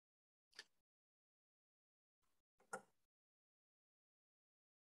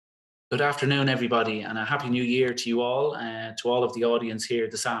Good afternoon, everybody, and a happy new year to you all, to all of the audience here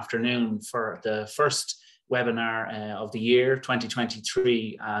this afternoon for the first webinar of the year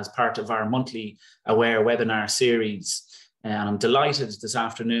 2023 as part of our monthly Aware webinar series. And I'm delighted this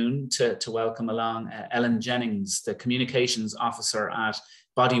afternoon to welcome along Ellen Jennings, the Communications Officer at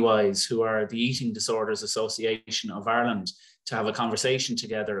Bodywhys, who are the Eating Disorders Association of Ireland, to have a conversation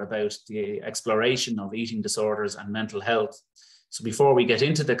together about the exploration of eating disorders and mental health. So before we get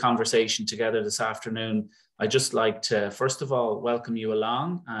into the conversation together this afternoon, I'd just like to, first of all, welcome you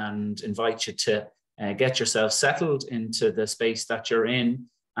along and invite you to get yourself settled into the space that you're in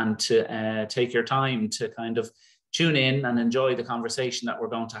and to take your time to kind of tune in and enjoy the conversation that we're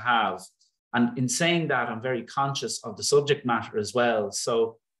going to have. And in saying that, I'm very conscious of the subject matter as well.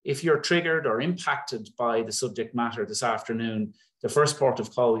 So if you're triggered or impacted by the subject matter this afternoon, the first port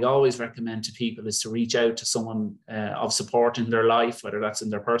of call we always recommend to people is to reach out to someone of support in their life, whether that's in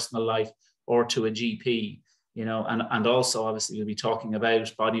their personal life or to a GP, you know, and also obviously we'll be talking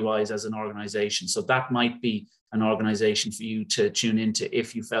about Bodywhys as an organization. So that might be an organization for you to tune into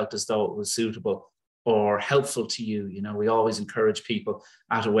if you felt as though it was suitable or helpful to you. You know, we always encourage people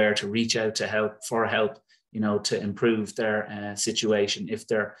at Aware to reach out to help, you know, to improve their situation if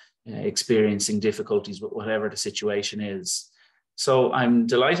they're experiencing difficulties with whatever the situation is. So I'm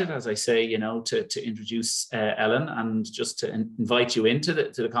delighted, as I say, you know, to introduce Ellen and just to invite you into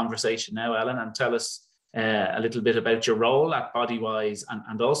the conversation now, Ellen, and tell us a little bit about your role at Bodywhys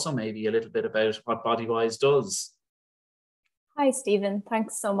and also maybe a little bit about what Bodywhys does. Hi, Stephen.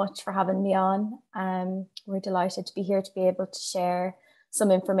 Thanks so much for having me on. We're delighted to be here to be able to share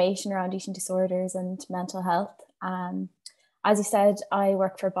some information around eating disorders and mental health. As you said, I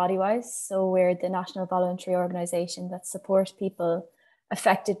work for Bodywhys, so we're the national voluntary organisation that support people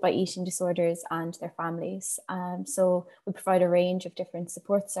affected by eating disorders and their families. So we provide a range of different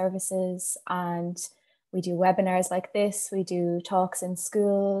support services, and we do webinars like this, we do talks in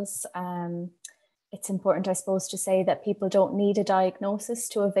schools. It's important, I suppose, to say that people don't need a diagnosis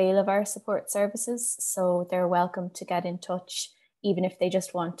to avail of our support services, so they're welcome to get in touch even if they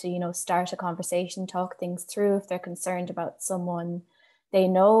just want to, you know, start a conversation, talk things through, if they're concerned about someone they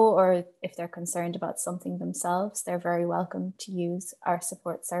know, or if they're concerned about something themselves, they're very welcome to use our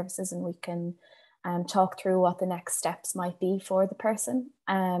support services, and we can talk through what the next steps might be for the person.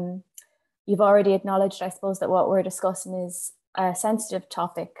 You've already acknowledged, I suppose, that what we're discussing is a sensitive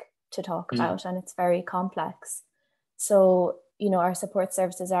topic to talk about, and it's very complex. So, you know, our support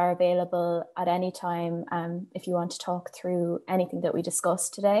services are available at any time if you want to talk through anything that we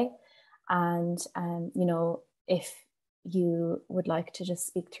discussed today. And, you know, if you would like to just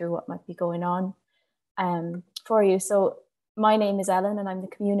speak through what might be going on for you. So my name is Ellen and I'm the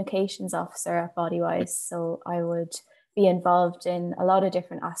Communications Officer at Bodywhys. So I would be involved in a lot of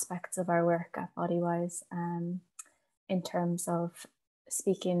different aspects of our work at Bodywhys in terms of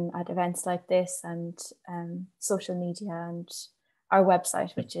speaking at events like this and social media and our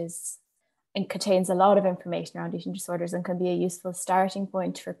website, which contains a lot of information around eating disorders and can be a useful starting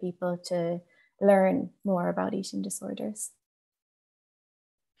point for people to learn more about eating disorders.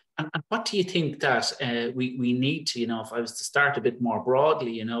 And what do you think that we need to, you know, if I was to start a bit more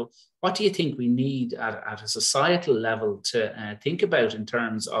broadly, you know, what do you think we need at a societal level to think about in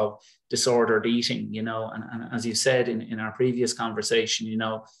terms of disordered eating, you know, and as you said in our previous conversation, you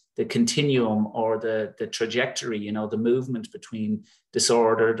know, the continuum or the trajectory, you know, the movement between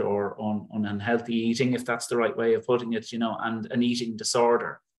disordered or unhealthy eating, if that's the right way of putting it, you know, and an eating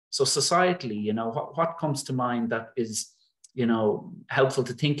disorder. So societally, you know, what comes to mind that is, you know, helpful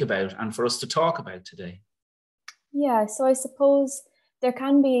to think about and for us to talk about today? Yeah, so I suppose there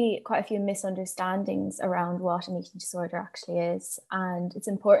can be quite a few misunderstandings around what an eating disorder actually is. And it's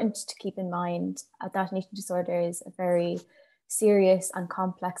important to keep in mind that an eating disorder is a very serious and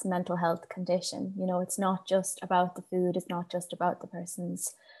complex mental health condition. You know, it's not just about the food, it's not just about the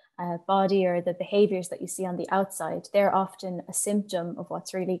person's body or the behaviors that you see on the outside. They're often a symptom of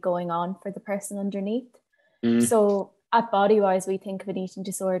what's really going on for the person underneath. So at Bodywhys, we think of an eating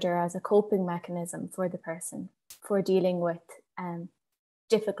disorder as a coping mechanism for the person for dealing with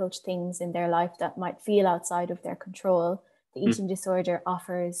difficult things in their life that might feel outside of their control. The eating disorder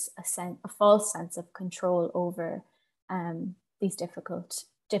offers a false sense of control over these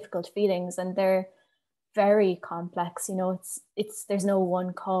difficult feelings, and they're very complex. You know, there's no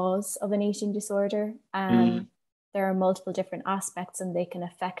one cause of an eating disorder. There are multiple different aspects, and they can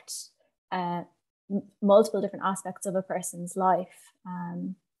affect multiple different aspects of a person's life.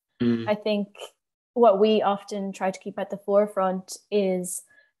 I think what we often try to keep at the forefront is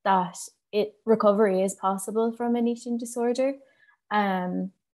that recovery is possible from an eating disorder.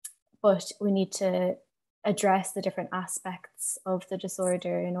 but we need to address the different aspects of the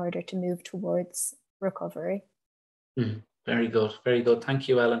disorder in order to move towards recovery. Very good. Very good. Thank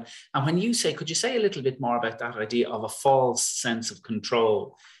you, Ellen. And when you say, could you say a little bit more about that idea of a false sense of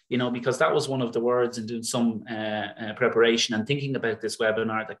control? You know, because that was one of the words in doing some preparation and thinking about this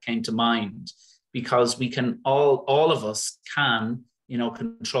webinar that came to mind, because we can all of us can, you know,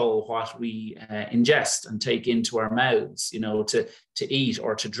 control what we ingest and take into our mouths, you know, to eat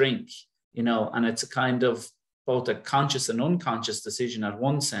or to drink, you know, and it's a kind of both a conscious and unconscious decision at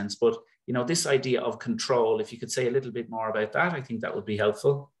one sense, but you know, this idea of control, if you could say a little bit more about that, I think that would be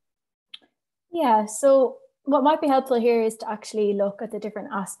helpful. Yeah, so what might be helpful here is to actually look at the different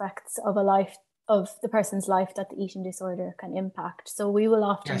aspects of a life, of the person's life, that the eating disorder can impact. So we will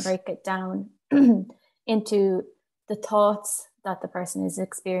often break it down into the thoughts that the person is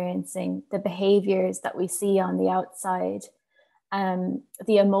experiencing, the behaviors that we see on the outside,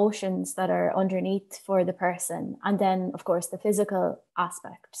 the emotions that are underneath for the person, and then of course the physical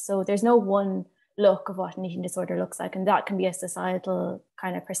aspect. So there's no one look of what an eating disorder looks like, and that can be a societal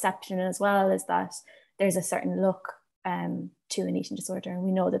kind of perception as well, is that there's a certain look to an eating disorder, and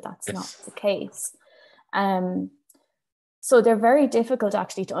we know that that's not the case. So they're very difficult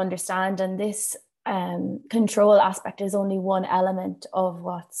actually to understand, and this control aspect is only one element of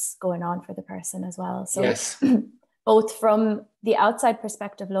what's going on for the person as well. So both from the outside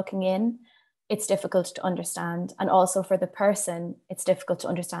perspective looking in, it's difficult to understand. And also for the person, it's difficult to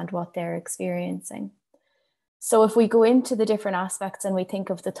understand what they're experiencing. So if we go into the different aspects and we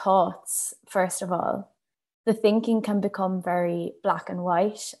think of the thoughts, first of all, the thinking can become very black and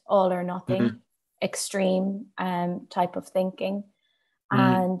white, all or nothing, extreme type of thinking.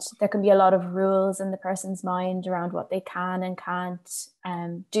 And there can be a lot of rules in the person's mind around what they can and can't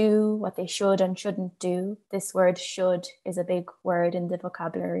do, what they should and shouldn't do. This word should is a big word in the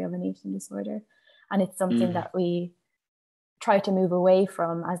vocabulary of an eating disorder. And it's something that we try to move away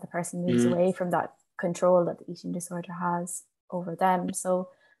from as the person moves away from that control that the eating disorder has over them. So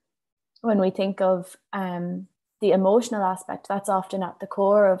when we think of the emotional aspect, that's often at the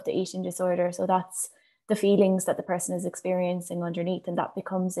core of the eating disorder. So that's the feelings that the person is experiencing underneath, and that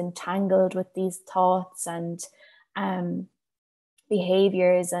becomes entangled with these thoughts and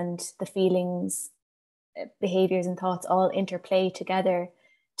behaviors, and the feelings, behaviors and thoughts all interplay together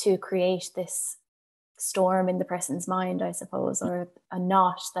to create this storm in the person's mind, I suppose, or a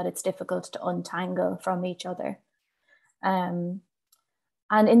knot that it's difficult to untangle from each other. And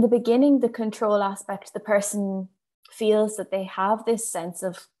in the beginning, the control aspect, the person feels that they have this sense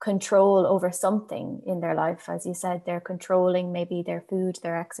of control over something in their life. As you said, they're controlling maybe their food,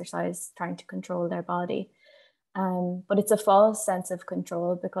 their exercise, trying to control their body. But it's a false sense of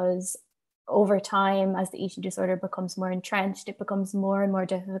control, because over time, as the eating disorder becomes more entrenched, it becomes more and more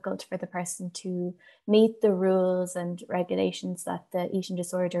difficult for the person to meet the rules and regulations that the eating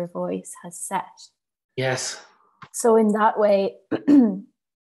disorder voice has set. Yes. So in that way,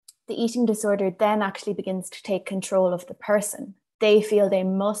 the eating disorder then actually begins to take control of the person. They feel they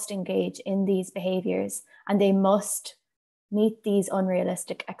must engage in these behaviors, and they must meet these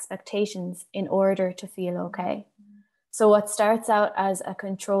unrealistic expectations in order to feel okay. So what starts out as a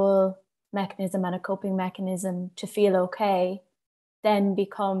control mechanism and a coping mechanism to feel okay then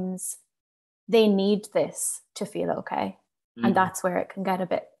becomes they need this to feel okay. And that's where it can get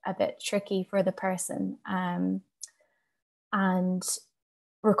a bit tricky for the person. And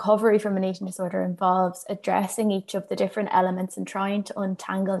recovery from an eating disorder involves addressing each of the different elements and trying to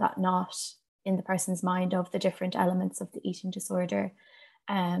untangle that knot in the person's mind of the different elements of the eating disorder,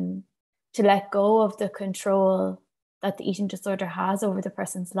 to let go of the control that the eating disorder has over the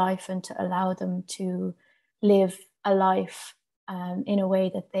person's life, and to allow them to live a life in a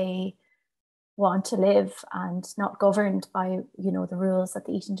way that they want to live, and not governed by, you know, the rules that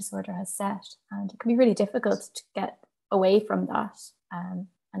the eating disorder has set. And it can be really difficult to get away from that. And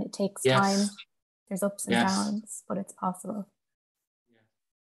it takes time. There's ups and downs, but it's possible.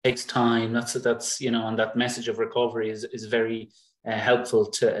 It takes time. That's you know, and that message of recovery is very helpful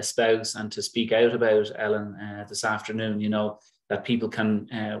to espouse and to speak out about, Ellen, this afternoon. You know, that people can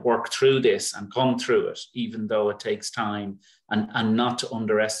work through this and come through it, even though it takes time, and not to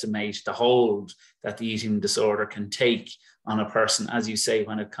underestimate the hold that the eating disorder can take on a person, as you say,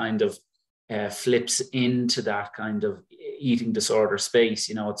 when it kind of flips into that kind of eating disorder space.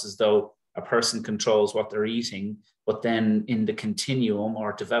 You know, it's as though a person controls what they're eating, but then in the continuum,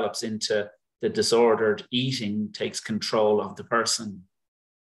 or develops into the disordered eating, takes control of the person,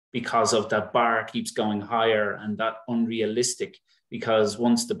 because of that bar keeps going higher, and that unrealistic, because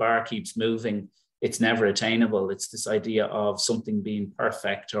once the bar keeps moving, it's never attainable. It's this idea of something being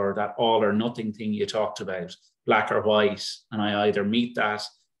perfect, or that all or nothing thing you talked about, black or white, and I either meet that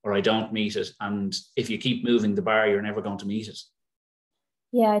or I don't meet it. And if you keep moving the bar, you're never going to meet it.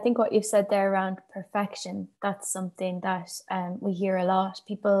 Yeah, I think what you've said there around perfection, that's something that we hear a lot.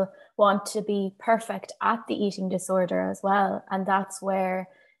 People want to be perfect at the eating disorder as well. And that's where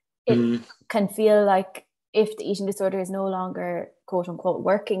it can feel like if the eating disorder is no longer, quote unquote,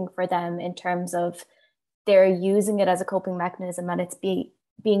 working for them, in terms of they're using it as a coping mechanism, and it's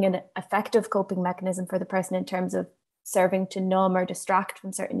being an effective coping mechanism for the person in terms of serving to numb or distract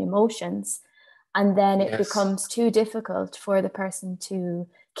from certain emotions. And then it becomes too difficult for the person to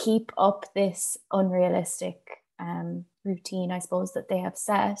keep up this unrealistic routine, I suppose, that they have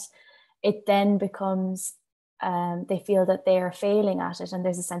set. It then becomes, they feel that they are failing at it, and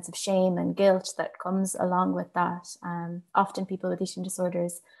there's a sense of shame and guilt that comes along with that. Often people with eating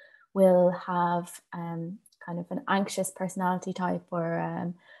disorders will have kind of an anxious personality type,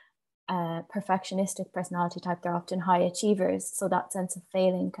 or perfectionistic personality type. They're often high achievers, so that sense of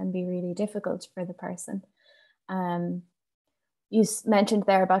failing can be really difficult for the person. You mentioned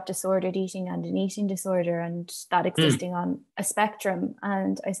there about disordered eating and an eating disorder, and that existing on a spectrum.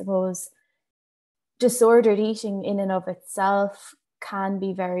 And I suppose disordered eating in and of itself can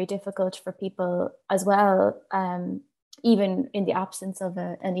be very difficult for people as well, even in the absence of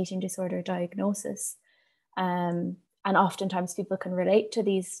an eating disorder diagnosis. And oftentimes people can relate to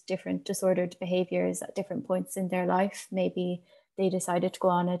these different disordered behaviors at different points in their life. Maybe they decided to go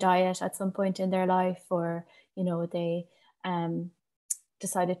on a diet at some point in their life, or, you know, they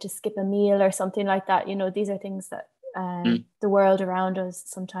decided to skip a meal or something like that. You know, these are things that the world around us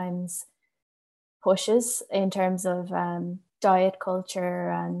sometimes pushes in terms of diet culture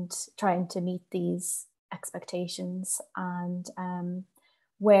and trying to meet these expectations. And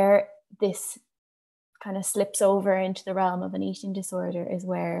where this kind of slips over into the realm of an eating disorder is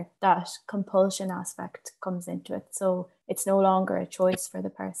where that compulsion aspect comes into it. So it's no longer a choice for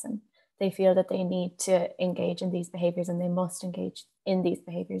the person. They feel that they need to engage in these behaviors, and they must engage in these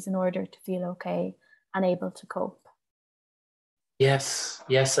behaviors in order to feel okay and able to cope. Yes,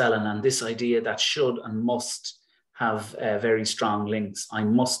 Ellen. And this idea that should and must have very strong links. I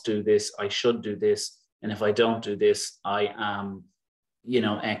must do this, I should do this. And if I don't do this, I am, you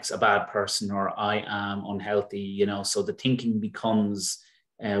know, X, a bad person, or I am unhealthy, you know. So the thinking becomes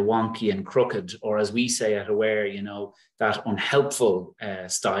wonky and crooked, or as we say at Aware, you know, that unhelpful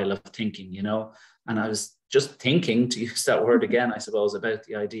style of thinking, you know. And I was just thinking, to use that word again, I suppose, about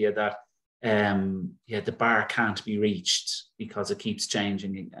the idea that the bar can't be reached because it keeps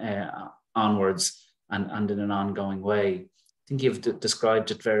changing onwards and in an ongoing way. I think you've described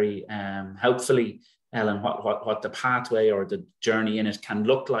it very helpfully, Ellen, what the pathway or the journey in it can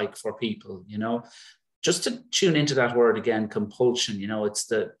look like for people, you know. Just to tune into that word again, compulsion, you know, it's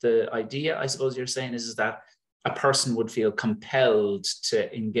the idea, I suppose you're saying, is that a person would feel compelled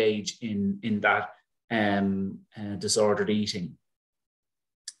to engage in that disordered eating.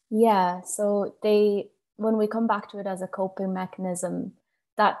 Yeah, so when we come back to it as a coping mechanism,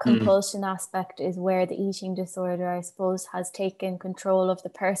 that compulsion aspect is where the eating disorder, I suppose, has taken control of the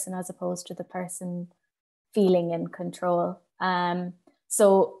person as opposed to the person feeling in control.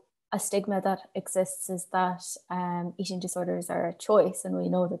 So a stigma that exists is that eating disorders are a choice, and we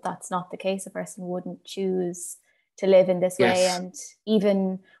know that that's not the case. A person wouldn't choose to live in this way. And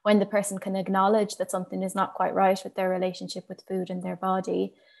even when the person can acknowledge that something is not quite right with their relationship with food and their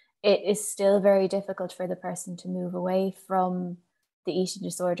body, it is still very difficult for the person to move away from the eating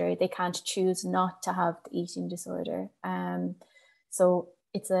disorder. They can't choose not to have the eating disorder. So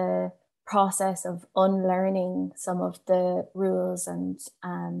it's a process of unlearning some of the rules and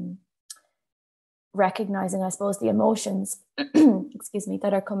recognizing, I suppose, the emotions, excuse me,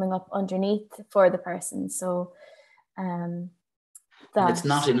 that are coming up underneath for the person. So that it's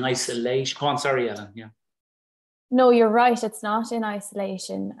not in isolation. Go on, sorry, Ellen. Yeah. No, you're right. It's not in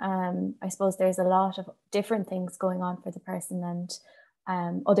isolation. I suppose there's a lot of different things going on for the person,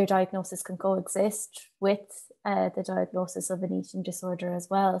 and other diagnoses can coexist with the diagnosis of an eating disorder as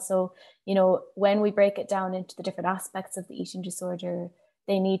well. So, you know, when we break it down into the different aspects of the eating disorder,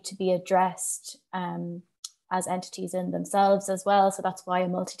 they need to be addressed as entities in themselves as well. So that's why a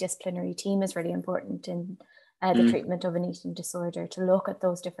multidisciplinary team is really important in the treatment of an eating disorder, to look at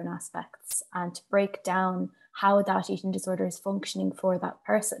those different aspects and to break down how that eating disorder is functioning for that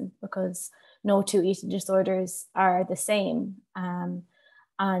person, because no two eating disorders are the same,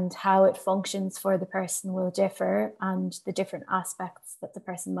 and how it functions for the person will differ, and the different aspects that the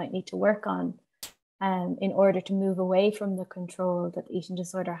person might need to work on in order to move away from the control that the eating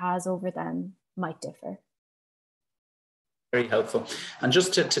disorder has over them might differ. Very helpful. And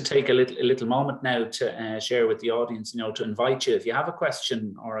just to take a little moment now to share with the audience, to invite you, if you have a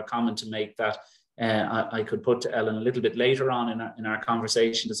question or a comment to make that I could put to Ellen a little bit later on in our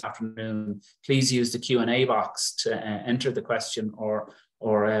conversation this afternoon, please use the Q&A box to enter the question or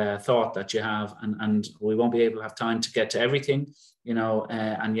thought that you have, and we won't be able to have time to get to everything,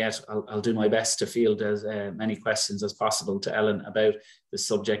 and yet I'll do my best to field as many questions as possible to Ellen about the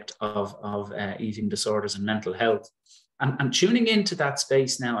subject of eating disorders and mental health. And tuning into that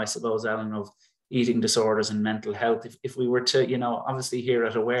space now, I suppose, Ellen, of eating disorders and mental health, if we were to, obviously here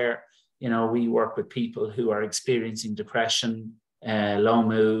at Aware, we work with people who are experiencing depression, low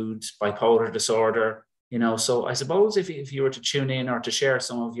mood, bipolar disorder, so I suppose if you were to tune in or to share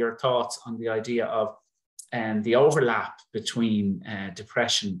some of your thoughts on the idea of the overlap between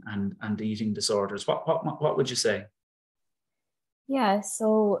depression and eating disorders, what would you say? Yeah,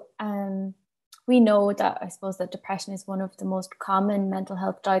 so we know that, I suppose, that depression is one of the most common mental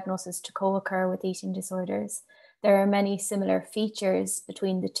health diagnoses to co-occur with eating disorders. There are many similar features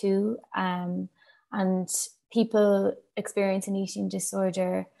between the two, and people experiencing eating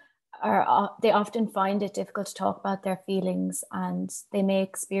disorder they often find it difficult to talk about their feelings, and they may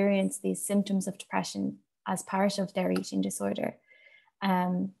experience these symptoms of depression as part of their eating disorder.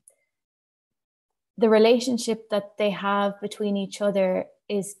 The relationship that they have between each other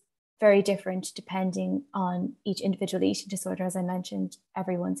is very different depending on each individual eating disorder. As I mentioned,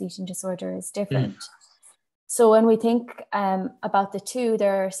 everyone's eating disorder is different. So when we think about the two,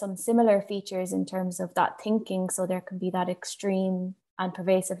 there are some similar features in terms of that thinking. So there can be that extreme and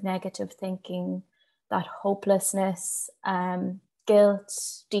pervasive negative thinking, that hopelessness, guilt,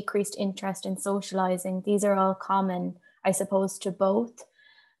 decreased interest in socializing. These are all common, I suppose, to both.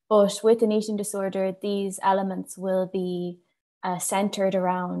 But with an eating disorder, these elements will be centered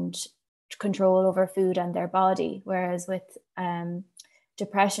around control over food and their body, whereas with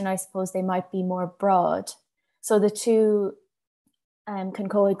depression, I suppose they might be more broad. So the two can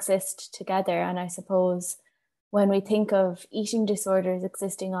coexist together. And I suppose when we think of eating disorders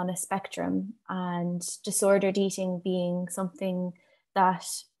existing on a spectrum and disordered eating being something that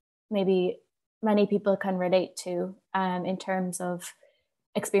maybe many people can relate to in terms of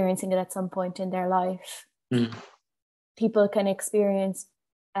experiencing it at some point in their life, people can experience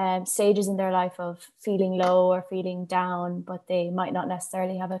stages in their life of feeling low or feeling down, but they might not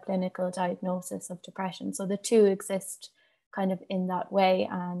necessarily have a clinical diagnosis of depression. So the two exist kind of in that way,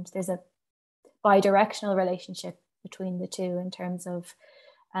 and there's a bi-directional relationship between the two in terms of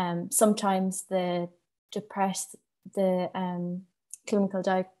sometimes the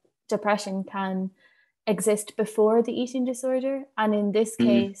clinical depression can exist before the eating disorder, and in this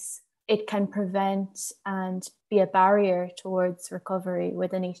case it can prevent and be a barrier towards recovery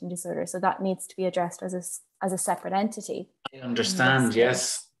with an eating disorder. So that needs to be addressed as a separate entity. I understand.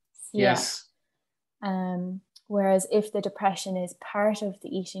 Yes. Whereas if the depression is part of the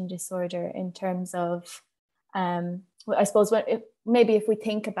eating disorder in terms of, I suppose, maybe if we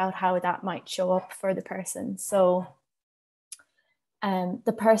think about how that might show up for the person. So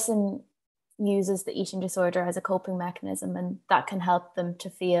the person uses the eating disorder as a coping mechanism, and that can help them to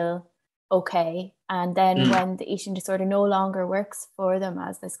feel okay. And then when the eating disorder no longer works for them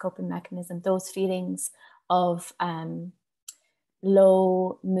as this coping mechanism, those feelings of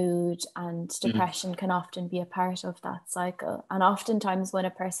low mood and depression can often be a part of that cycle. And oftentimes when a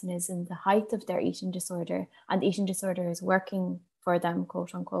person is in the height of their eating disorder and the eating disorder is working for them,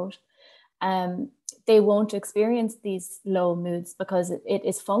 quote unquote, they won't experience these low moods because it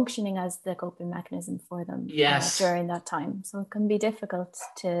is functioning as the coping mechanism for them during that time. So it can be difficult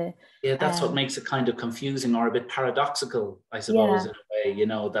to... Yeah, that's what makes it kind of confusing or a bit paradoxical, I suppose, in a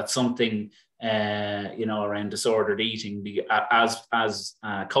way, that something, around disordered eating as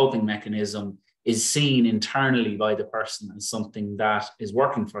a coping mechanism is seen internally by the person as something that is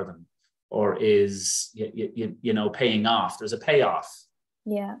working for them or is, paying off. There's a payoff.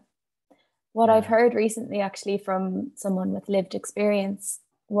 Yeah. What I've heard recently, actually, from someone with lived experience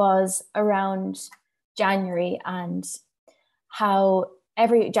was around January, and how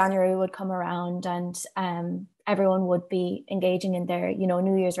every January would come around and everyone would be engaging in their,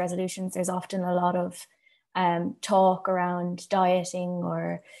 New Year's resolutions. There's often a lot of talk around dieting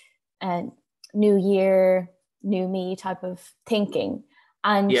or New Year, new me type of thinking.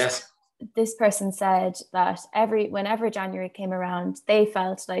 And this person said that whenever January came around, they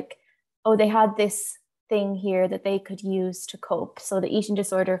felt like, oh, they had this thing here that they could use to cope. So the eating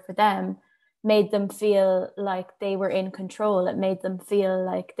disorder for them made them feel like they were in control. It made them feel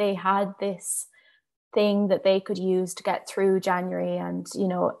like they had this thing that they could use to get through January, and you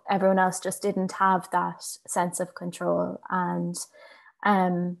know, everyone else just didn't have that sense of control. And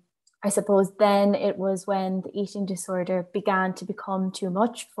I suppose then it was when the eating disorder began to become too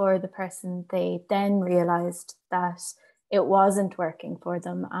much for the person, they then realized that it wasn't working for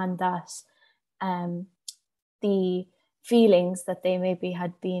them, and that the feelings that they maybe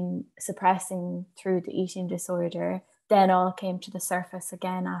had been suppressing through the eating disorder then all came to the surface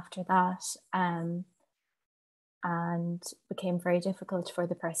again after that, and became very difficult for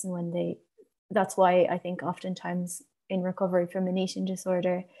the person when they, that's why I think oftentimes in recovery from an eating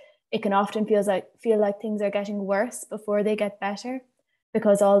disorder, it can often feel like things are getting worse before they get better,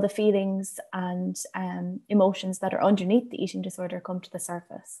 because all the feelings and emotions that are underneath the eating disorder come to the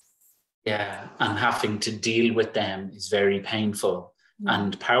surface. Yeah, and having to deal with them is very painful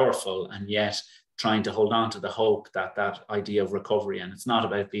and powerful, and yet trying to hold on to the hope that that idea of recovery, and it's not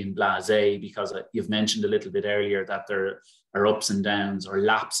about being blasé, because you've mentioned a little bit earlier that there are ups and downs or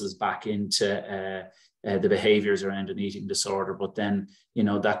lapses back into the behaviors around an eating disorder, but then, you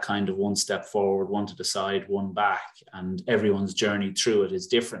know, that kind of one step forward, one to the side, one back, and everyone's journey through it is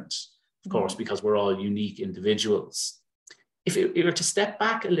different, of course, because we're all unique individuals. If you were to step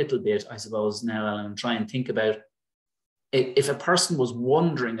back a little bit, I suppose now, Ellen, and try and think about if a person was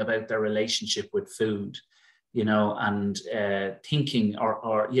wondering about their relationship with food, you know, and thinking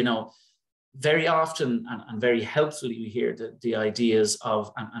or, you know, very often and very helpfully we hear the ideas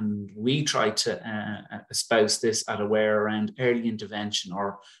of, and we try to espouse this at Aware around early intervention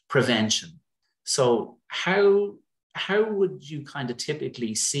or prevention. So how would you kind of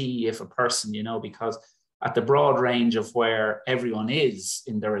typically see if a person, you know, because at the broad range of where everyone is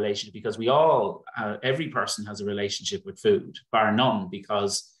in their relationship, because we all, every person has a relationship with food, bar none,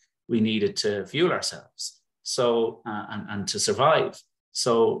 because we need it to fuel ourselves. So, and to survive.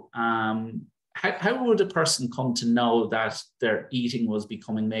 So how would a person come to know that their eating was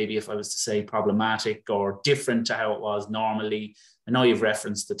becoming, maybe if I was to say, problematic or different to how it was normally? I know you've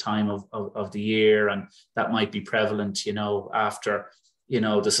referenced the time of the year, and that might be prevalent, you know, after, you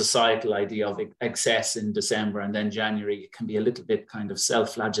know, the societal idea of excess in December, and then January, it can be a little bit kind of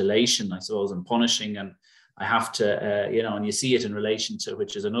self-flagellation, I suppose, and punishing. And I have to, you know, and you see it in relation to,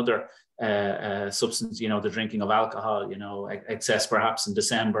 which is another substance, you know, the drinking of alcohol, you know, excess perhaps in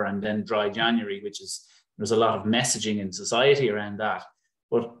December, and then dry January, which is, there's a lot of messaging in society around that.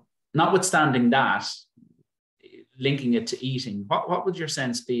 But notwithstanding that, linking it to eating, what would your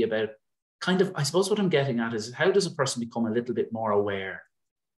sense be about kind of, I suppose what I'm getting at is, how does a person become a little bit more aware?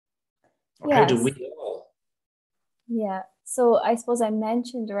 Or how do we all? Yeah. So I suppose I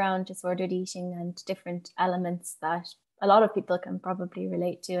mentioned around disordered eating and different elements that a lot of people can probably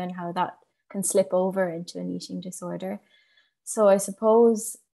relate to, and how that can slip over into an eating disorder. So I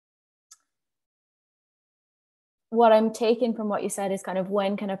suppose what I'm taking from what you said is kind of,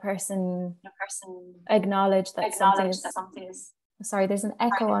 when can a person acknowledge that something is... Sorry, there's an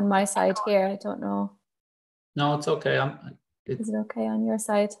echo on my side here. I don't know. No, it's okay. Is it okay on your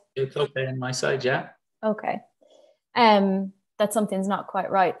side? It's okay on my side, yeah. Okay. That something's not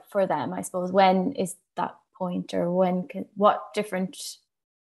quite right for them, I suppose. When is that point, or what different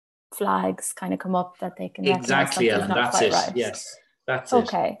flags kind of come up that they can exactly, Ellen, not that's quite it. Right? Yes, that's it.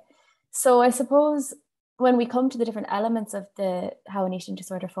 Okay. So I suppose when we come to the different elements of how an eating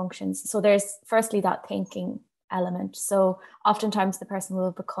disorder functions, so there's firstly that thinking element. So oftentimes the person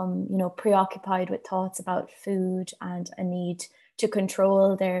will become, you know, preoccupied with thoughts about food and a need to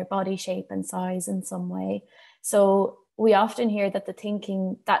control their body shape and size in some way. So we often hear that the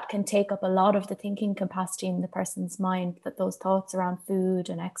thinking, that can take up a lot of the thinking capacity in the person's mind, that those thoughts around food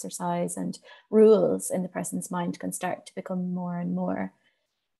and exercise and rules in the person's mind can start to become more and more.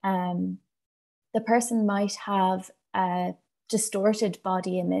 The person might have a distorted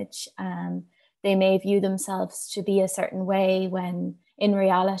body image. They may view themselves to be a certain way when in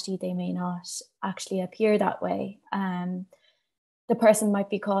reality they may not actually appear that way. The person might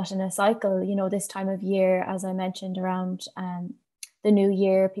be caught in a cycle, you know, this time of year, as I mentioned, around the new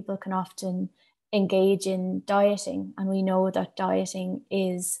year, people can often engage in dieting. And we know that dieting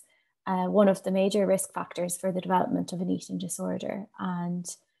is one of the major risk factors for the development of an eating disorder. And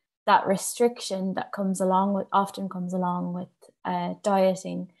that restriction that often comes along with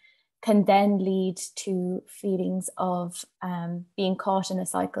dieting can then lead to feelings of being caught in a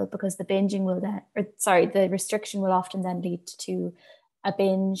cycle, because the restriction will often then lead to a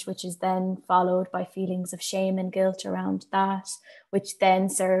binge, which is then followed by feelings of shame and guilt around that, which then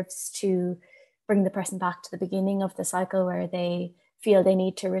serves to bring the person back to the beginning of the cycle, where they feel they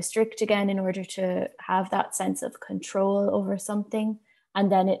need to restrict again in order to have that sense of control over something.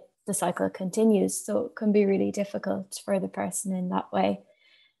 And then it the cycle continues. So it can be really difficult for the person in that way.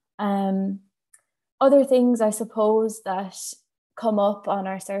 Other things, I suppose, that come up on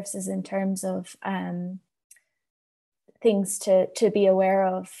our services in terms of things to be aware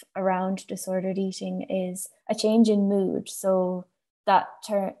of around disordered eating is a change in mood. So that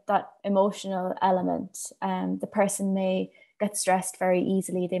emotional element, the person may get stressed very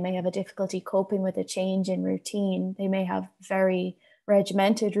easily. They may have a difficulty coping with a change in routine. They may have very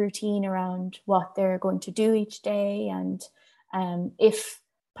regimented routine around what they're going to do each day. And if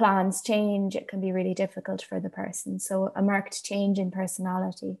plans change, it can be really difficult for the person. So a marked change in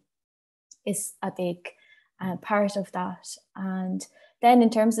personality is a big part of that. And then in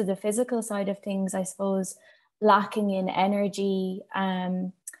terms of the physical side of things, I suppose lacking in energy,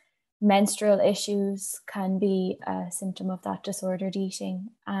 menstrual issues can be a symptom of that disordered eating.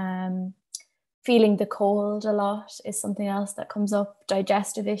 Feeling the cold a lot is something else that comes up,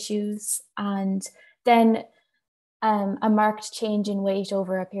 digestive issues, and then a marked change in weight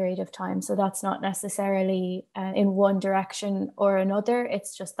over a period of time. So that's not necessarily in one direction or another.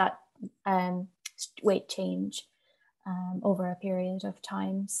 It's just that weight change over a period of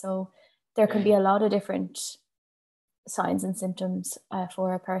time. So there can be a lot of different signs and symptoms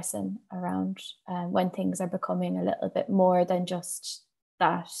for a person around when things are becoming a little bit more than just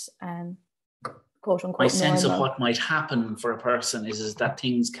that quote unquote my sense normal. of what might happen for a person is that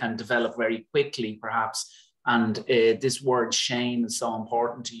things can develop very quickly, perhaps. And this word shame is so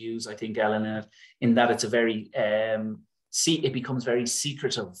important to use, I think, Ellen, in that it's a very, it becomes very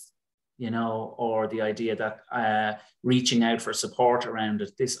secretive, or the idea that reaching out for support around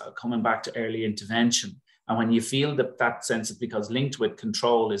it, this coming back to early intervention. And when you feel that sense, because linked with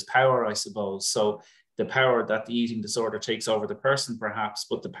control is power, I suppose. So the power that the eating disorder takes over the person, perhaps,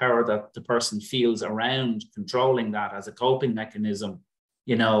 but the power that the person feels around controlling that as a coping mechanism,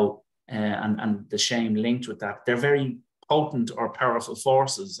 and the shame linked with that, they're very potent or powerful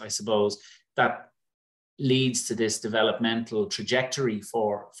forces, I suppose, that leads to this developmental trajectory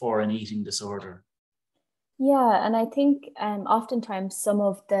for an eating disorder. Yeah, and I think oftentimes some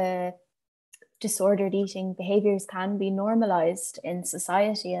of the disordered eating behaviors can be normalized in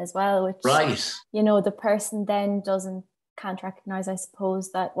society as well, which, right, the person then can't recognize, I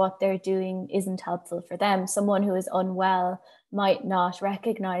suppose, that what they're doing isn't helpful for them. Someone who is unwell might not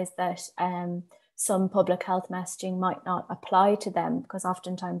recognize that some public health messaging might not apply to them, because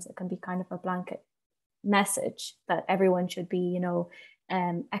oftentimes it can be kind of a blanket message that everyone should be,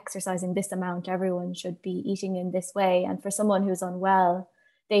 exercising this amount, everyone should be eating in this way. And for someone who's unwell,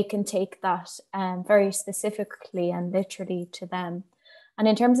 they can take that very specifically and literally to them. And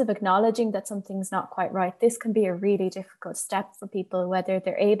in terms of acknowledging that something's not quite right, this can be a really difficult step for people, whether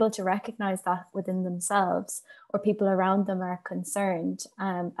they're able to recognize that within themselves or people around them are concerned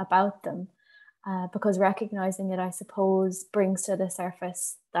about them. Because recognizing it, I suppose, brings to the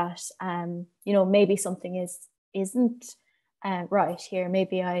surface that, maybe something isn't right here.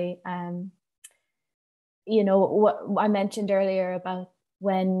 Maybe what I mentioned earlier about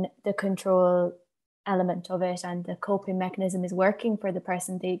when the control element of it and the coping mechanism is working for the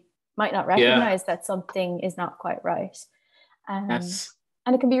person, they might not recognize that something is not quite right. And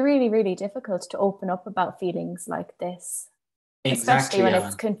it can be really, really difficult to open up about feelings like this, especially when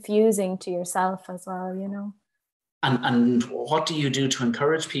it's confusing to yourself as well, And what do you do to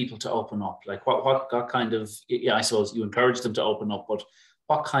encourage people to open up? Like what kind of, I suppose you encourage them to open up, but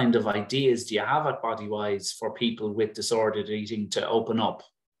what kind of ideas do you have at Bodywhys for people with disordered eating to open up?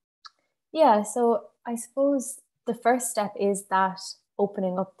 Yeah, so I suppose the first step is that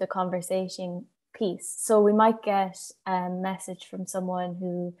opening up the conversation piece. So we might get a message from someone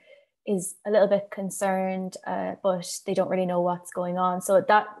who is a little bit concerned, but they don't really know what's going on. So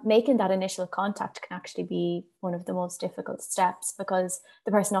that making that initial contact can actually be one of the most difficult steps, because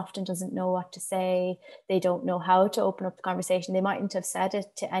the person often doesn't know what to say. They don't know how to open up the conversation. They mightn't have said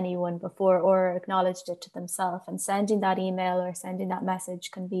it to anyone before or acknowledged it to themselves. And sending that email or sending that message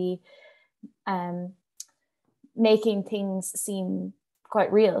can be making things seem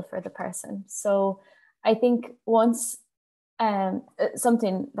quite real for the person. So I think once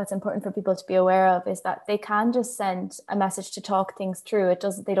something that's important for people to be aware of is that they can just send a message to talk things through.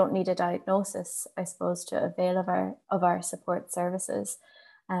 They don't need a diagnosis, I suppose, to avail of our support services.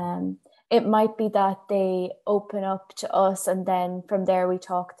 It might be that they open up to us, and then from there we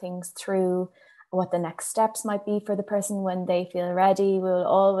talk things through what the next steps might be for the person when they feel ready. We'll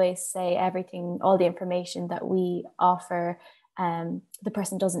always say everything, all the information that we offer. The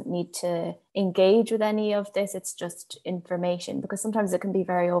person doesn't need to engage with any of this. It's just information, because sometimes it can be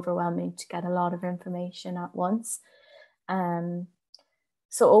very overwhelming to get a lot of information at once.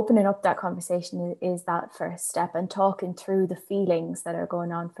 So opening up that conversation is that first step, and talking through the feelings that are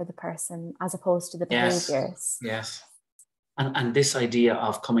going on for the person as opposed to the behaviors. Yes. And this idea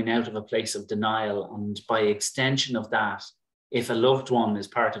of coming out of a place of denial, and by extension of that, if a loved one is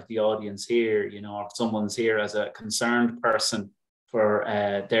part of the audience here, you know, or someone's here as a concerned person for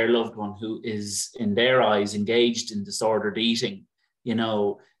their loved one who is, in their eyes, engaged in disordered eating, you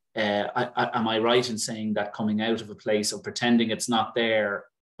know, am I right in saying that coming out of a place of pretending it's not there,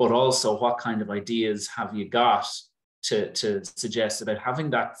 but also what kind of ideas have you got to suggest about having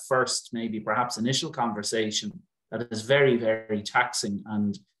that first, maybe perhaps initial conversation that is very, very taxing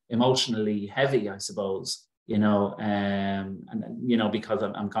and emotionally heavy, I suppose, you know, and, you know, because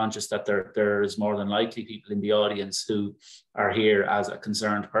I'm conscious that there is more than likely people in the audience who are here as a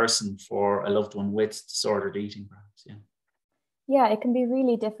concerned person for a loved one with disordered eating, perhaps, yeah. Yeah, it can be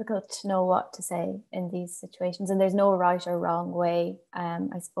really difficult to know what to say in these situations, and there's no right or wrong way,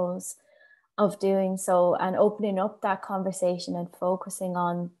 I suppose, of doing so, and opening up that conversation and focusing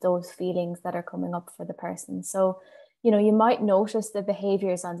on those feelings that are coming up for the person. So, you know, you might notice the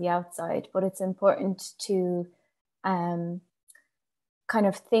behaviors on the outside, but it's important to kind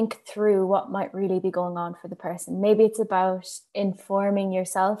of think through what might really be going on for the person. Maybe it's about informing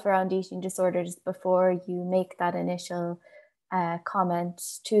yourself around eating disorders before you make that initial comment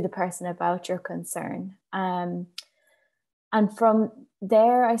to the person about your concern. And from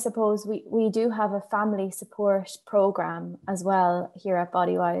there, I suppose we do have a family support program as well here at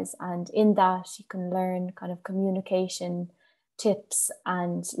Bodywhys. And in that, you can learn kind of communication tips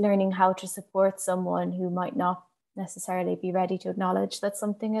and learning how to support someone who might not necessarily be ready to acknowledge that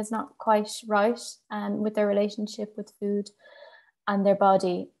something is not quite right with their relationship with food and their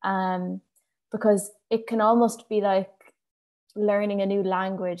body. Because it can almost be like learning a new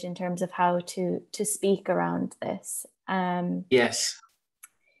language in terms of how to speak around this. Yes.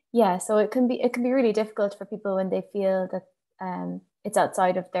 Yeah, so it can be really difficult for people when they feel that it's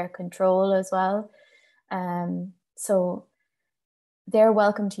outside of their control as well. So they're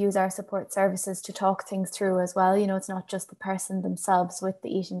welcome to use our support services to talk things through as well. You know, it's not just the person themselves with the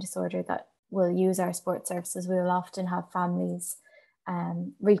eating disorder that will use our support services. We will often have families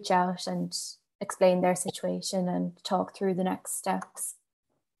reach out and explain their situation and talk through the next steps.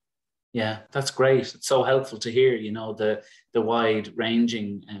 Yeah, that's great. It's so helpful to hear, you know, the wide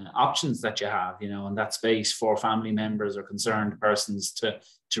ranging options that you have, you know, in that space for family members or concerned persons to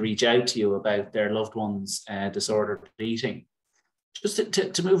reach out to you about their loved ones' disordered eating. Just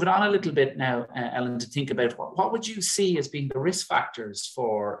to move it on a little bit now, Ellen, to think about what would you see as being the risk factors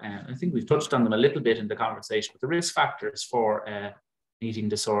for, I think we've touched on them a little bit in the conversation, but the risk factors for eating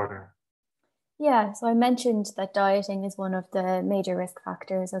disorder. Yeah, so I mentioned that dieting is one of the major risk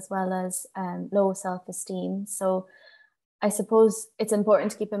factors, as well as low self-esteem. So I suppose it's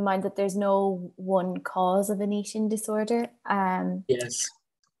important to keep in mind that there's no one cause of an eating disorder. Yes.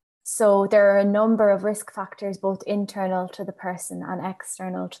 So there are a number of risk factors, both internal to the person and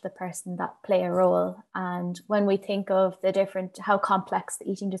external to the person, that play a role. And when we think of how complex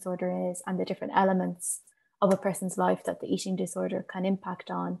the eating disorder is and the different elements of a person's life that the eating disorder can impact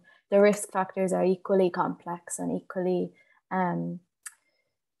on, the risk factors are equally complex and equally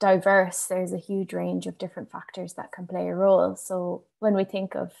diverse. There's a huge range of different factors that can play a role. So when we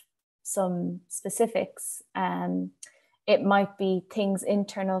think of some specifics, it might be things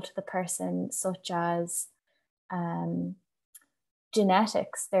internal to the person, such as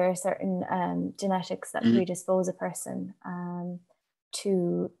genetics. There are certain genetics that predispose a person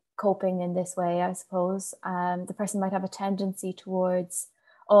to coping in this way, I suppose. The person might have a tendency towards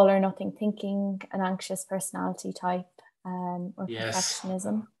all or nothing thinking, an anxious personality type, or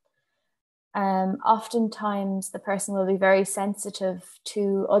perfectionism. Oftentimes the person will be very sensitive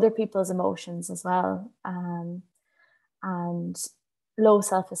to other people's emotions as well. And low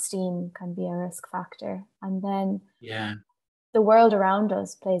self-esteem can be a risk factor. And then the world around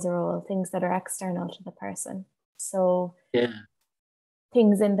us plays a role, things that are external to the person. So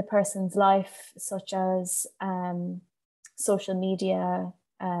things in the person's life, such as social media,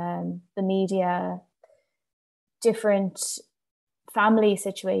 the media, different family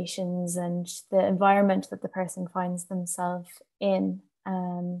situations, and the environment that the person finds themselves in,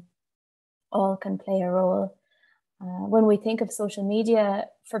 all can play a role. When we think of social media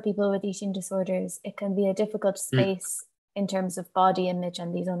for people with eating disorders, it can be a difficult space in terms of body image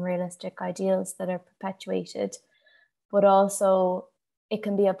and these unrealistic ideals that are perpetuated, but also it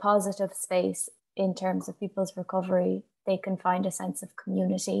can be a positive space in terms of people's recovery. They can find a sense of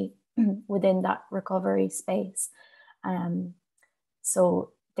community within that recovery space.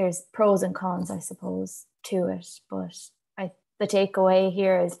 So there's pros and cons, I suppose, to it, but the takeaway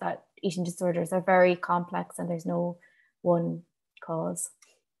here is that eating disorders are very complex and there's no one cause.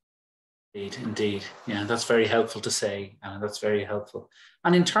 Indeed. Yeah, that's very helpful to say. That's very helpful.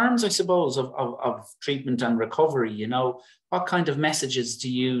 And in terms, I suppose, of treatment and recovery, you know, what kind of messages do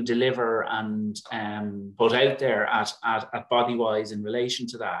you deliver and put out there at Bodywhys in relation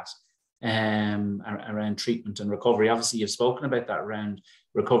to that, around treatment and recovery? Obviously, you've spoken about that around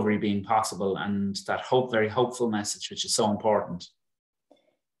recovery being possible and that very hopeful message, which is so important.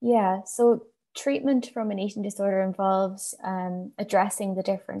 Yeah, so treatment from an eating disorder involves addressing the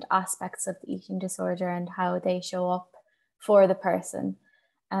different aspects of the eating disorder and how they show up for the person.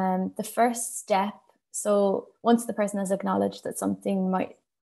 The first step, so once the person has acknowledged that something might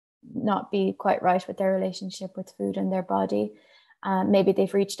not be quite right with their relationship with food and their body, maybe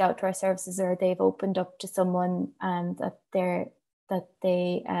they've reached out to our services or they've opened up to someone that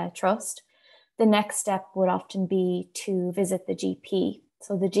they trust. The next step would often be to visit the GP.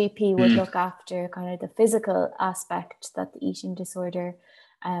 So the GP would look after kind of the physical aspect that the eating disorder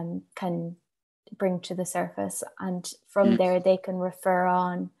can bring to the surface. And from there, they can refer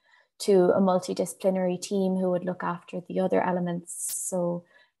on to a multidisciplinary team who would look after the other elements. So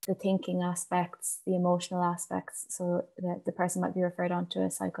the thinking aspects, the emotional aspects. So the person might be referred on to a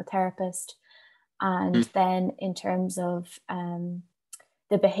psychotherapist. And then in terms of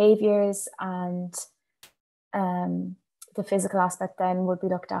the behaviors and the physical aspect then would be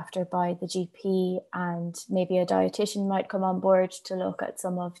looked after by the GP, and maybe a dietitian might come on board to look at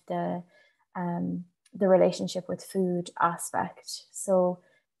some of the relationship with food aspect. So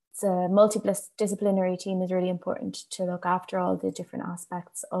it's a multidisciplinary team is really important to look after all the different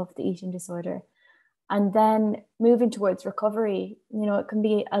aspects of the eating disorder. And then moving towards recovery, you know, it can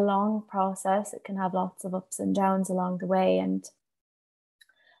be a long process. It can have lots of ups and downs along the way, and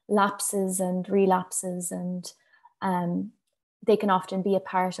lapses and relapses, and they can often be a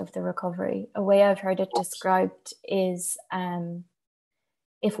part of the recovery. A way I've heard it described is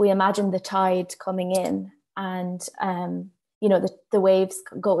if we imagine the tide coming in and, you know, the waves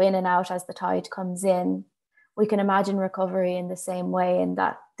go in and out as the tide comes in, we can imagine recovery in the same way, in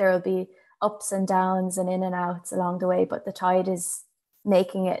that there will be ups and downs and in and outs along the way, but the tide is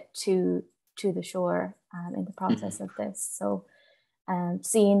making it to the shore in the process of this. So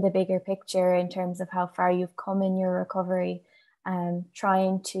seeing the bigger picture in terms of how far you've come in your recovery,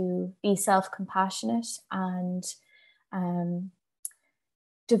 trying to be self-compassionate and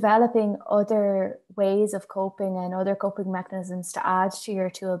developing other ways of coping and other coping mechanisms to add to your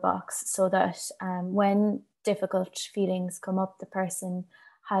toolbox, so that when difficult feelings come up, the person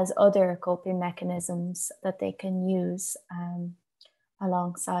has other coping mechanisms that they can use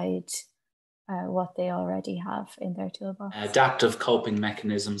alongside what they already have in their toolbox. Adaptive coping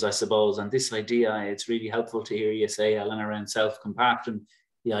mechanisms, I suppose. And this idea, it's really helpful to hear you say, Ellen, around self-compassion,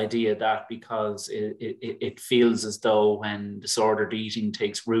 the idea that because it feels as though when disordered eating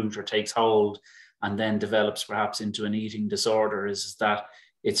takes root or takes hold and then develops perhaps into an eating disorder, is that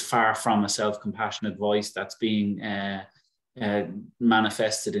it's far from a self-compassionate voice that's being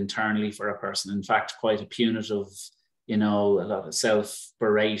manifested internally for a person. In fact, quite a punitive, you know, a lot of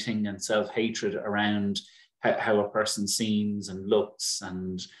self-berating and self-hatred around how a person seems and looks,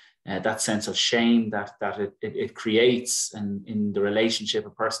 and that sense of shame that it creates in the relationship a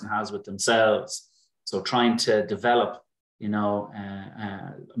person has with themselves. So trying to develop, you know,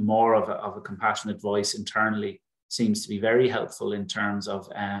 more of a compassionate voice internally seems to be very helpful in terms of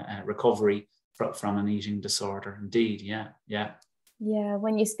recovery from an eating disorder. Indeed, yeah. Yeah,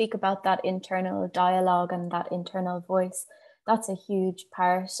 when you speak about that internal dialogue and that internal voice, that's a huge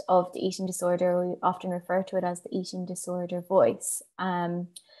part of the eating disorder. We often refer to it as the eating disorder voice. And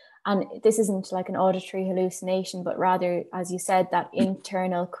this isn't like an auditory hallucination, but rather, as you said, that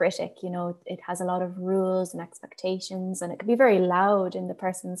internal critic, you know, it has a lot of rules and expectations, and it can be very loud in the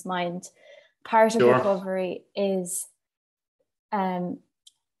person's mind. Part of recovery is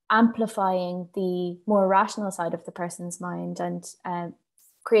amplifying the more rational side of the person's mind and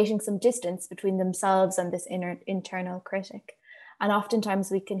creating some distance between themselves and this internal critic. And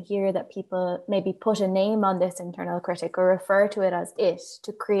oftentimes we can hear that people maybe put a name on this internal critic or refer to it as it,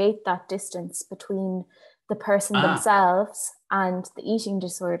 to create that distance between the person themselves and the eating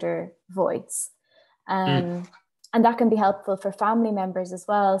disorder voice. And that can be helpful for family members as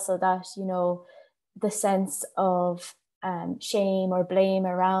well, so that, you know, the sense of shame or blame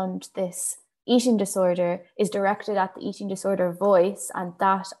around this eating disorder is directed at the eating disorder voice and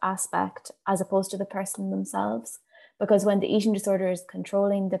that aspect, as opposed to the person themselves. Because when the eating disorder is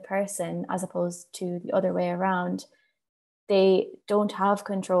controlling the person as opposed to the other way around, they don't have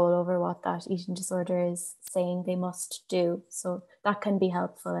control over what that eating disorder is saying they must do. So that can be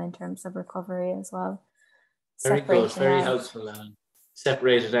helpful in terms of recovery as well. Very good, Separating very out. helpful.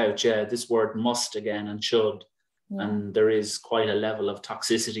 Separate it out, yeah. This word must again and should. Yeah. And there is quite a level of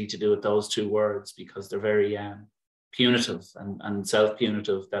toxicity to do with those two words because they're very punitive and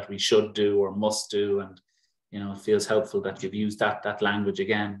self-punitive, that we should do or must do. And, it feels helpful that you've used that language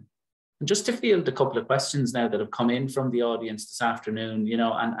again. And just to field a couple of questions now that have come in from the audience this afternoon,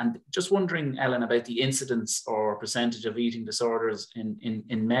 and just wondering, Ellen, about the incidence or percentage of eating disorders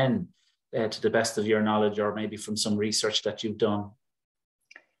in men, to the best of your knowledge, or maybe from some research that you've done.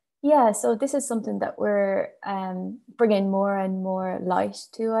 Yeah, so this is something that we're bringing more and more light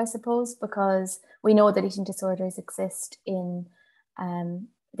to, I suppose, because we know that eating disorders exist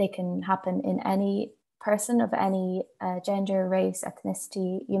they can happen in any person of any gender, race,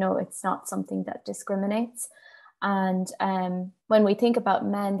 ethnicity. It's not something that discriminates. And when we think about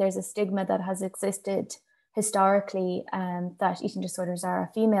men, there's a stigma that has existed historically that eating disorders are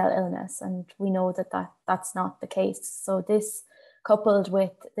a female illness, and we know that's not the case. So this, coupled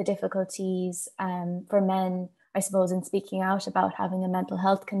with the difficulties for men, I suppose, in speaking out about having a mental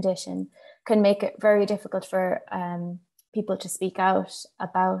health condition, can make it very difficult for people to speak out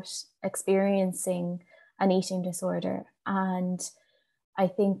about experiencing an eating disorder. And I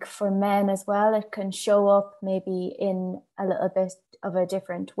think for men as well, it can show up maybe in a little bit of a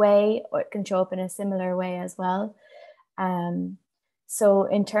different way, or it can show up in a similar way as well. So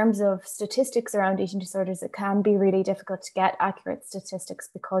in terms of statistics around eating disorders, it can be really difficult to get accurate statistics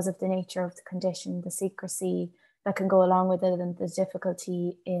because of the nature of the condition, the secrecy that can go along with it, and the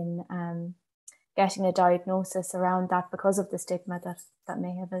difficulty in getting a diagnosis around that because of the stigma that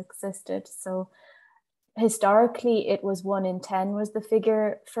may have existed. So historically, it was 1 in 10 was the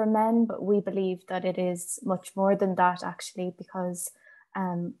figure for men, but we believe that it is much more than that, actually, because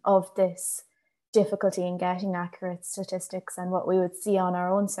of this difficulty in getting accurate statistics and what we would see on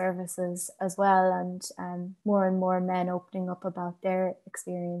our own services as well, and more men opening up about their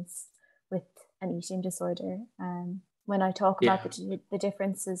experience with an eating disorder. When I talk about the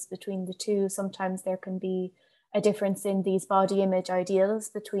differences between the two, sometimes there can be a difference in these body image ideals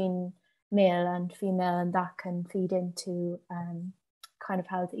between male and female, and that can feed into kind of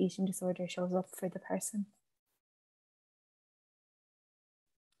how the eating disorder shows up for the person.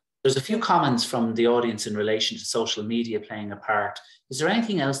 There's a few comments from the audience in relation to social media playing a part. Is there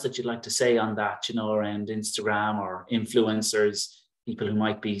anything else that you'd like to say on that, around Instagram or influencers, people who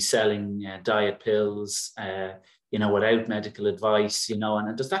might be selling diet pills, without medical advice,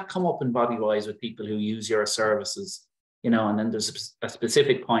 and does that come up in Bodywhys with people who use your services? And then there's a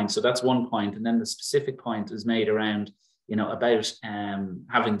specific point. So that's one point. And then the specific point is made around, about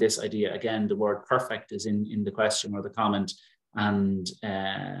having this idea. Again, the word perfect is in the question or the comment. And,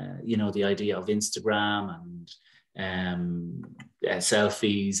 the idea of Instagram and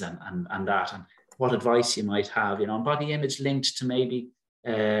selfies and that, and what advice you might have, on body image linked to maybe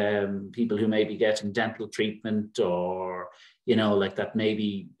people who may be getting dental treatment, or, like that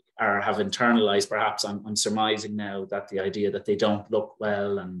maybe have internalized, perhaps I'm surmising now, that the idea that they don't look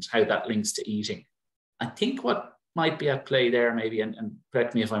well and how that links to eating. I think what might be at play there maybe, and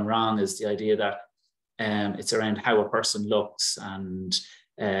correct me if I'm wrong, is the idea that it's around how a person looks, and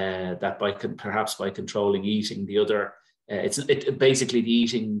that perhaps by controlling eating, the other, it basically the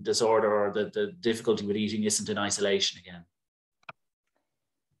eating disorder or the difficulty with eating isn't in isolation again.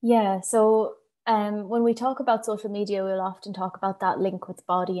 Yeah, so when we talk about social media, we'll often talk about that link with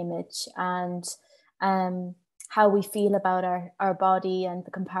body image and how we feel about our body and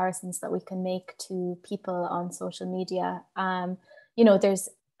the comparisons that we can make to people on social media. There's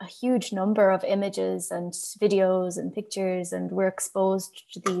a huge number of images and videos and pictures, and we're exposed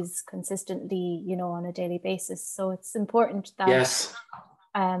to these consistently, on a daily basis. So it's important that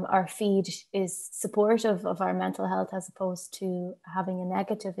our feed is supportive of our mental health as opposed to having a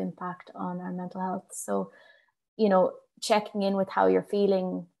negative impact on our mental health. So, checking in with how you're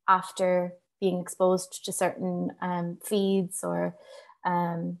feeling after being exposed to certain feeds, or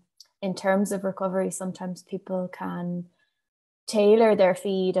in terms of recovery, sometimes people can tailor their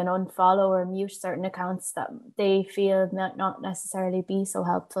feed and unfollow or mute certain accounts that they feel not necessarily be so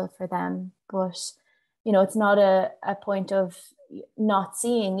helpful for them. But, it's not a point of not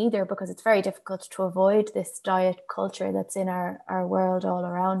seeing either, because it's very difficult to avoid this diet culture that's in our world all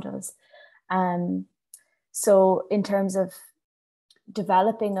around us. So in terms of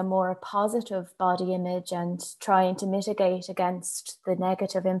developing a more positive body image and trying to mitigate against the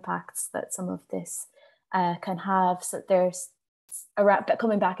negative impacts that some of this can have, so there's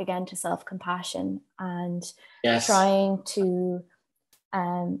coming back again to self-compassion and Yes. trying to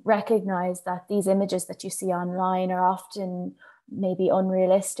recognize that these images that you see online are often maybe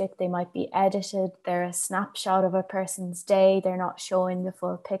unrealistic. They might be edited. They're a snapshot of a person's day. They're not showing the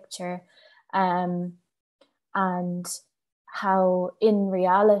full picture. And how in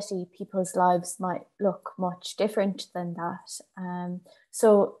reality people's lives might look much different than that.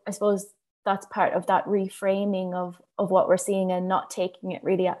 So I suppose that's part of that reframing of what we're seeing, and not taking it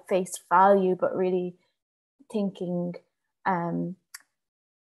really at face value, but really thinking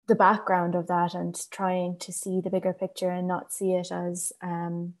the background of that and trying to see the bigger picture and not see it as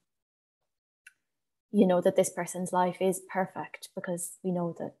that this person's life is perfect, because we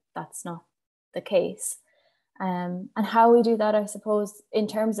know that that's not the case. And how we do that, I suppose, in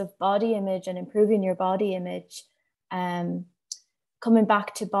terms of body image and improving your body image, coming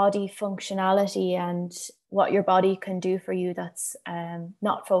back to body functionality and what your body can do for you, that's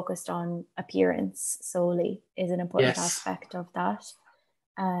not focused on appearance solely, is an important aspect of that.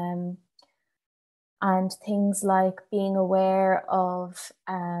 And things like being aware of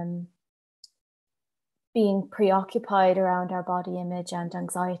being preoccupied around our body image and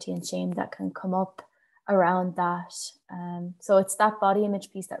anxiety and shame that can come up around that. So it's that body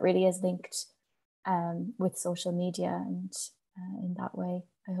image piece that really is linked with social media, and in that way.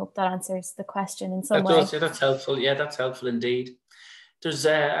 I hope that answers the question in some way. Does, yeah, that's helpful. Yeah, that's helpful indeed. There's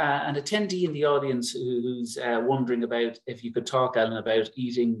an attendee in the audience who's wondering about if you could talk, Ellen, about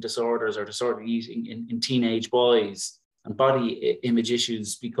eating disorders or disordered eating in teenage boys, and body image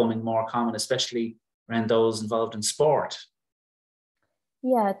issues becoming more common, especially around those involved in sport.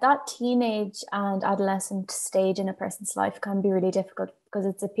 Yeah, that teenage and adolescent stage in a person's life can be really difficult, because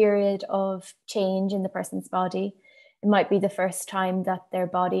it's a period of change in the person's body. It might be the first time that their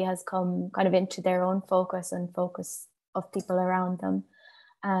body has come kind of into their own focus and focus of people around them.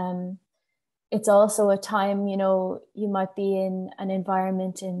 It's also a time, you might be in an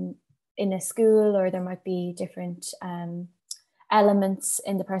environment in a school, or there might be different elements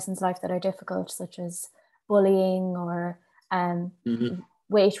in the person's life that are difficult, such as bullying or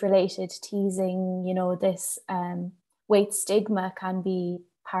weight-related teasing. This weight stigma can be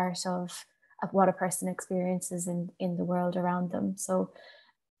part of what a person experiences in the world around them. So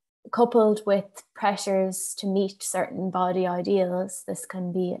coupled with pressures to meet certain body ideals, this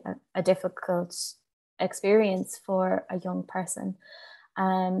can be a difficult experience for a young person.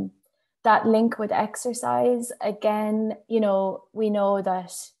 That link with exercise, again, we know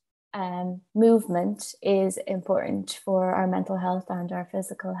that movement is important for our mental health and our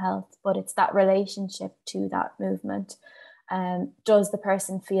physical health, but it's that relationship to that movement. Does the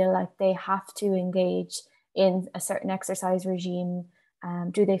person feel like they have to engage in a certain exercise regime?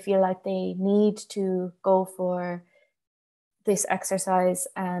 Do they feel like they need to go for this exercise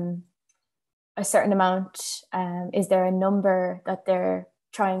a certain amount? Is there a number that they're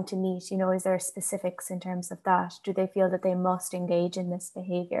trying to meet? Is there specifics in terms of that? Do they feel that they must engage in this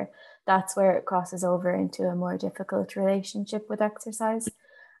behavior? That's where it crosses over into a more difficult relationship with exercise.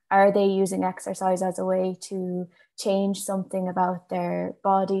 Are they using exercise as a way to change something about their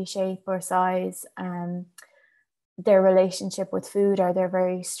body shape or size? Their relationship with food, are they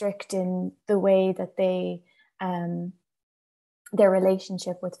very strict in the way that they their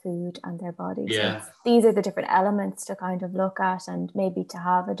relationship with food and their body? Yeah. So these are the different elements to kind of look at, and maybe to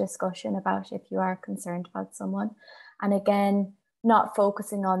have a discussion about if you are concerned about someone. And again, not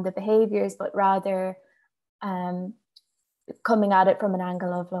focusing on the behaviors, but rather coming at it from an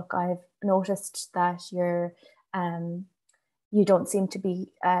angle of, look, I've noticed that you don't seem to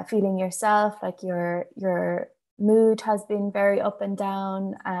be feeling yourself, like your mood has been very up and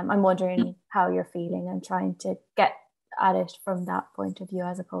down. I'm wondering how you're feeling, and trying to get at it from that point of view,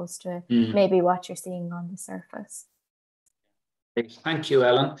 as opposed to maybe what you're seeing on the surface. Thank you,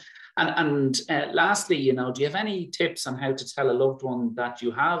 Ellen. And lastly, do you have any tips on how to tell a loved one that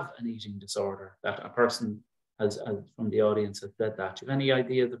you have an eating disorder, that a person has from the audience has said that? Do you have any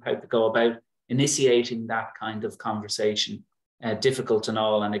idea of how to go about initiating that kind of conversation? Difficult and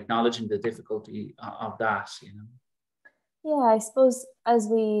all, and acknowledging the difficulty of that, Yeah, I suppose, as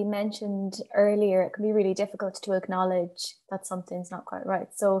we mentioned earlier, it can be really difficult to acknowledge that something's not quite right.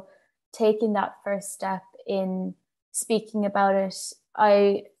 So taking that first step in speaking about it,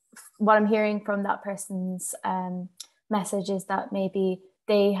 what I'm hearing from that person's message is that maybe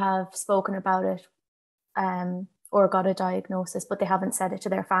they have spoken about it or got a diagnosis, but they haven't said it to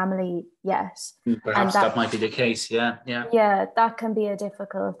their family yet. Perhaps that might be the case. Yeah. Yeah, that can be a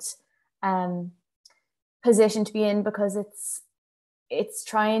difficult position to be in, because it's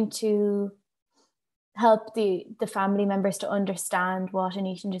trying to help the family members to understand what an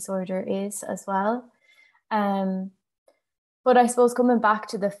eating disorder is as well. But I suppose coming back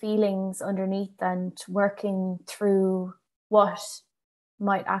to the feelings underneath and working through what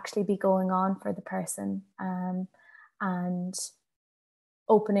might actually be going on for the person, and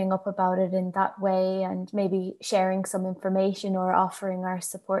opening up about it in that way, and maybe sharing some information or offering our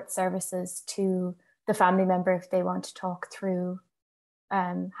support services to the family member if they want to talk through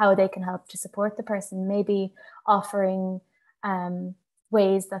how they can help to support the person, maybe offering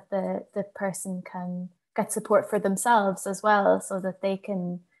ways that the person can get support for themselves as well, so that they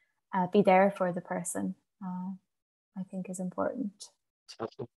can be there for the person, I think is important.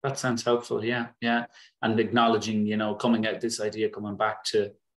 That sounds helpful. Yeah. And acknowledging, coming out this idea, coming back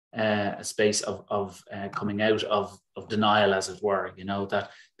to a space of coming out of denial, as it were, that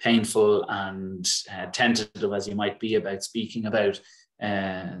painful and tentative as you might be about speaking about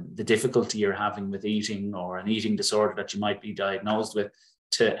the difficulty you're having with eating, or an eating disorder that you might be diagnosed with,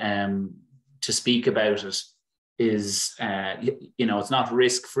 to speak about it is, it's not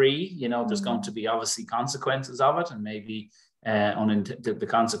risk-free. There's going to be obviously consequences of it, and maybe the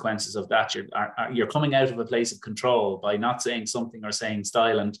consequences of that, you're coming out of a place of control by not saying something or saying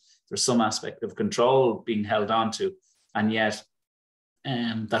silent. There's some aspect of control being held on to, and yet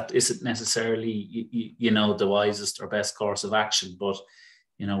that isn't necessarily the wisest or best course of action. But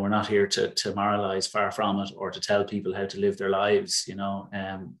we're not here to moralize, far from it, or to tell people how to live their lives.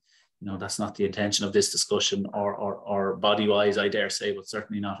 That's not the intention of this discussion, or Bodywhys, I dare say, but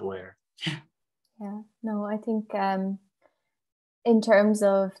certainly not Aware. Yeah, no, I think in terms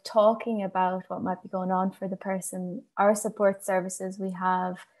of talking about what might be going on for the person, our support services, we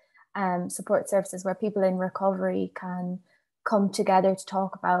have support services where people in recovery can come together to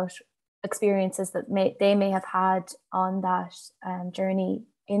talk about experiences that they may have had on that journey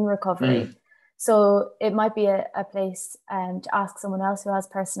in recovery. So it might be a place to ask someone else who has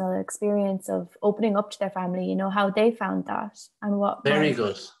personal experience of opening up to their family, how they found that, and what. Very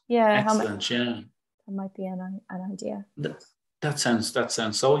good. Yeah. Excellent. That might be an idea. That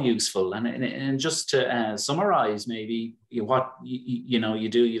sounds so useful. And just to summarize, maybe what you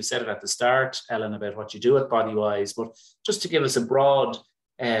do. You've said it at the start, Ellen, about what you do at Bodywhys, but just to give us a broad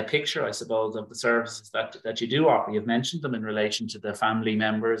picture, I suppose, of the services that you do offer. You've mentioned them in relation to the family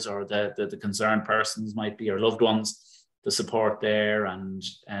members, or the concerned persons might be, or loved ones, the support there, and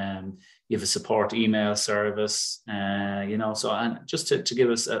you have a support email service, so, and just to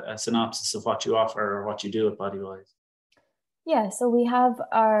give us a synopsis of what you offer or what you do at Bodywhys. Yeah, so we have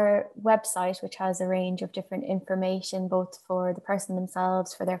our website, which has a range of different information, both for the person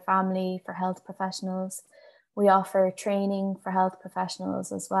themselves, for their family, for health professionals. We offer training for health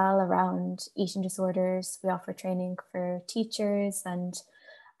professionals as well around eating disorders. We offer training for teachers. And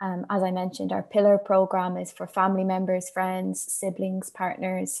as I mentioned, our pillar program is for family members, friends, siblings,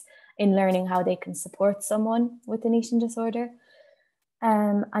 partners, in learning how they can support someone with an eating disorder.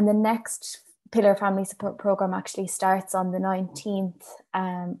 And the next Pillar Family Support Program actually starts on the 19th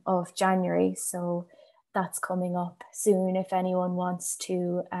of January. So that's coming up soon. If anyone wants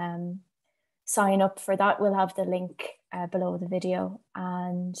to sign up for that, we'll have the link below the video.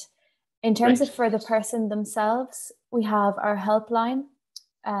 And in terms of for the person themselves, we have our helpline.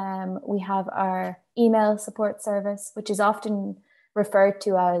 We have our email support service, which is often referred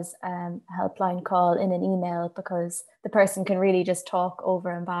to as a helpline call in an email, because the person can really just talk over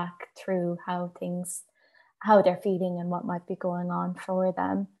and back through how they're feeling and what might be going on for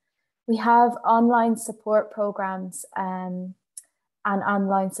them. We have online support programs and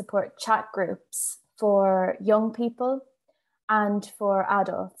online support chat groups for young people and for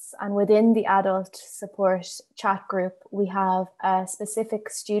adults. And within the adult support chat group, we have a specific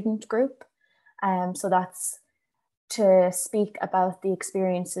student group. So that's to speak about the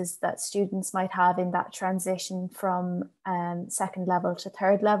experiences that students might have in that transition from second level to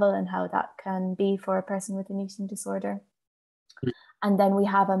third level, and how that can be for a person with an eating disorder. And then we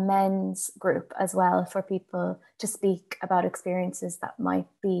have a men's group as well for people to speak about experiences that might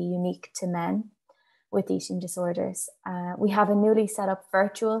be unique to men with eating disorders. We have a newly set up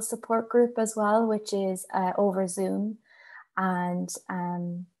virtual support group as well, which is over Zoom, and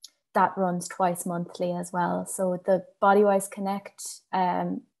that runs twice monthly as well. So the Bodywhys Connect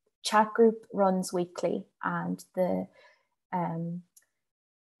chat group runs weekly, and the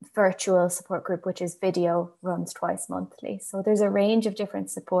virtual support group, which is video, runs twice monthly. So there's a range of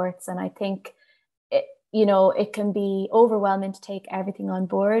different supports, and I think it can be overwhelming to take everything on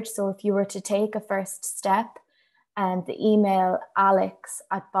board. So if you were to take a first step, and the email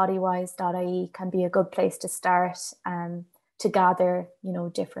alex@bodywhys.ie can be a good place to start, to gather,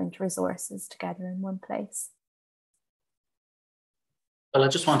 different resources together in one place. Well, I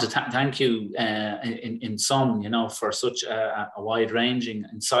just want to thank you in sum, for such a wide-ranging,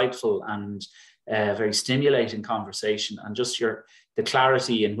 insightful and very stimulating conversation, and just the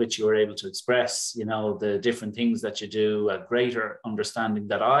clarity in which you were able to express, the different things that you do, a greater understanding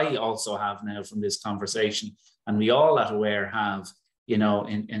that I also have now from this conversation, and we all at Aware have,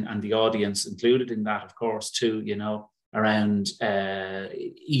 and the audience included in that, of course, too, around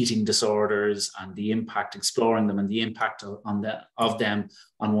eating disorders and the impact, exploring them and the impact of them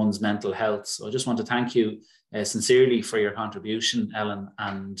on one's mental health. So I just want to thank you sincerely for your contribution, Ellen,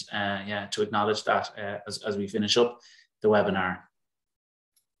 and to acknowledge that as we finish up the webinar.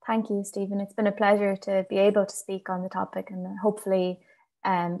 Thank you, Stephen. It's been a pleasure to be able to speak on the topic, and hopefully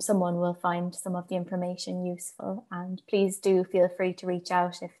someone will find some of the information useful. And please do feel free to reach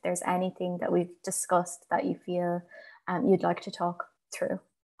out if there's anything that we've discussed that you feel you'd like to talk through.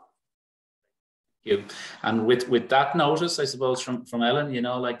 You. And with that notice, I suppose, from Ellen,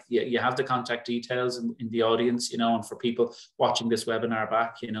 you have the contact details in the audience, and for people watching this webinar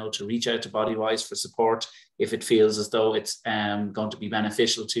back, to reach out to Bodywhys for support if it feels as though it's going to be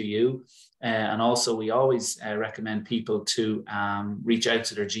beneficial to you. And also, we always recommend people to reach out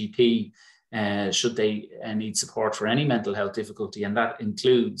to their GP should they need support for any mental health difficulty. And that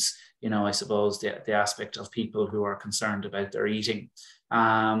includes, I suppose, the aspect of people who are concerned about their eating.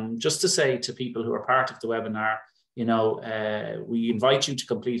 Just to say to people who are part of the webinar, we invite you to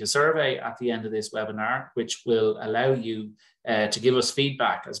complete a survey at the end of this webinar, which will allow you to give us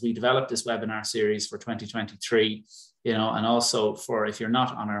feedback as we develop this webinar series for 2023, and also for, if you're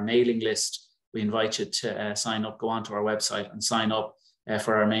not on our mailing list, we invite you to sign up, go onto our website and sign up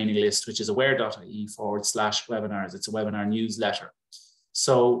for our mailing list, which is aware.ie/webinars. It's a webinar newsletter.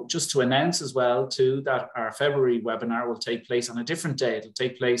 So just to announce as well too, that our February webinar will take place on a different day. It'll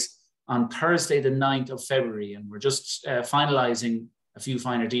take place on Thursday, the 9th of February. And we're just finalizing a few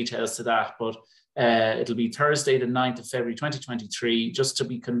finer details to that, but it'll be Thursday, the 9th of February, 2023, just to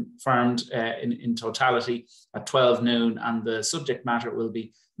be confirmed in totality at 12 noon. And the subject matter will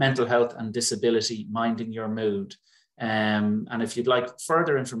be mental health and disability, minding your mood. And if you'd like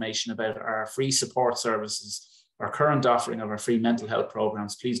further information about our free support services, our current offering of our free mental health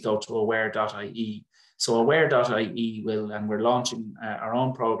programs, please go to aware.ie. So aware.ie and we're launching our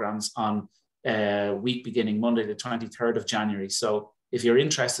own programs on week beginning Monday, the 23rd of January. So if you're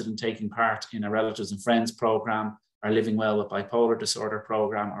interested in taking part in a relatives and friends program, our Living Well with Bipolar Disorder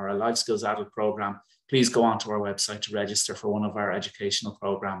program, or a Life Skills Adult program, please go onto our website to register for one of our educational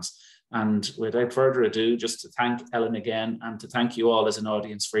programs. And without further ado, just to thank Ellen again, and to thank you all as an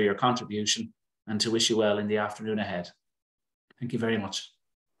audience for your contribution, and to wish you well in the afternoon ahead. Thank you very much.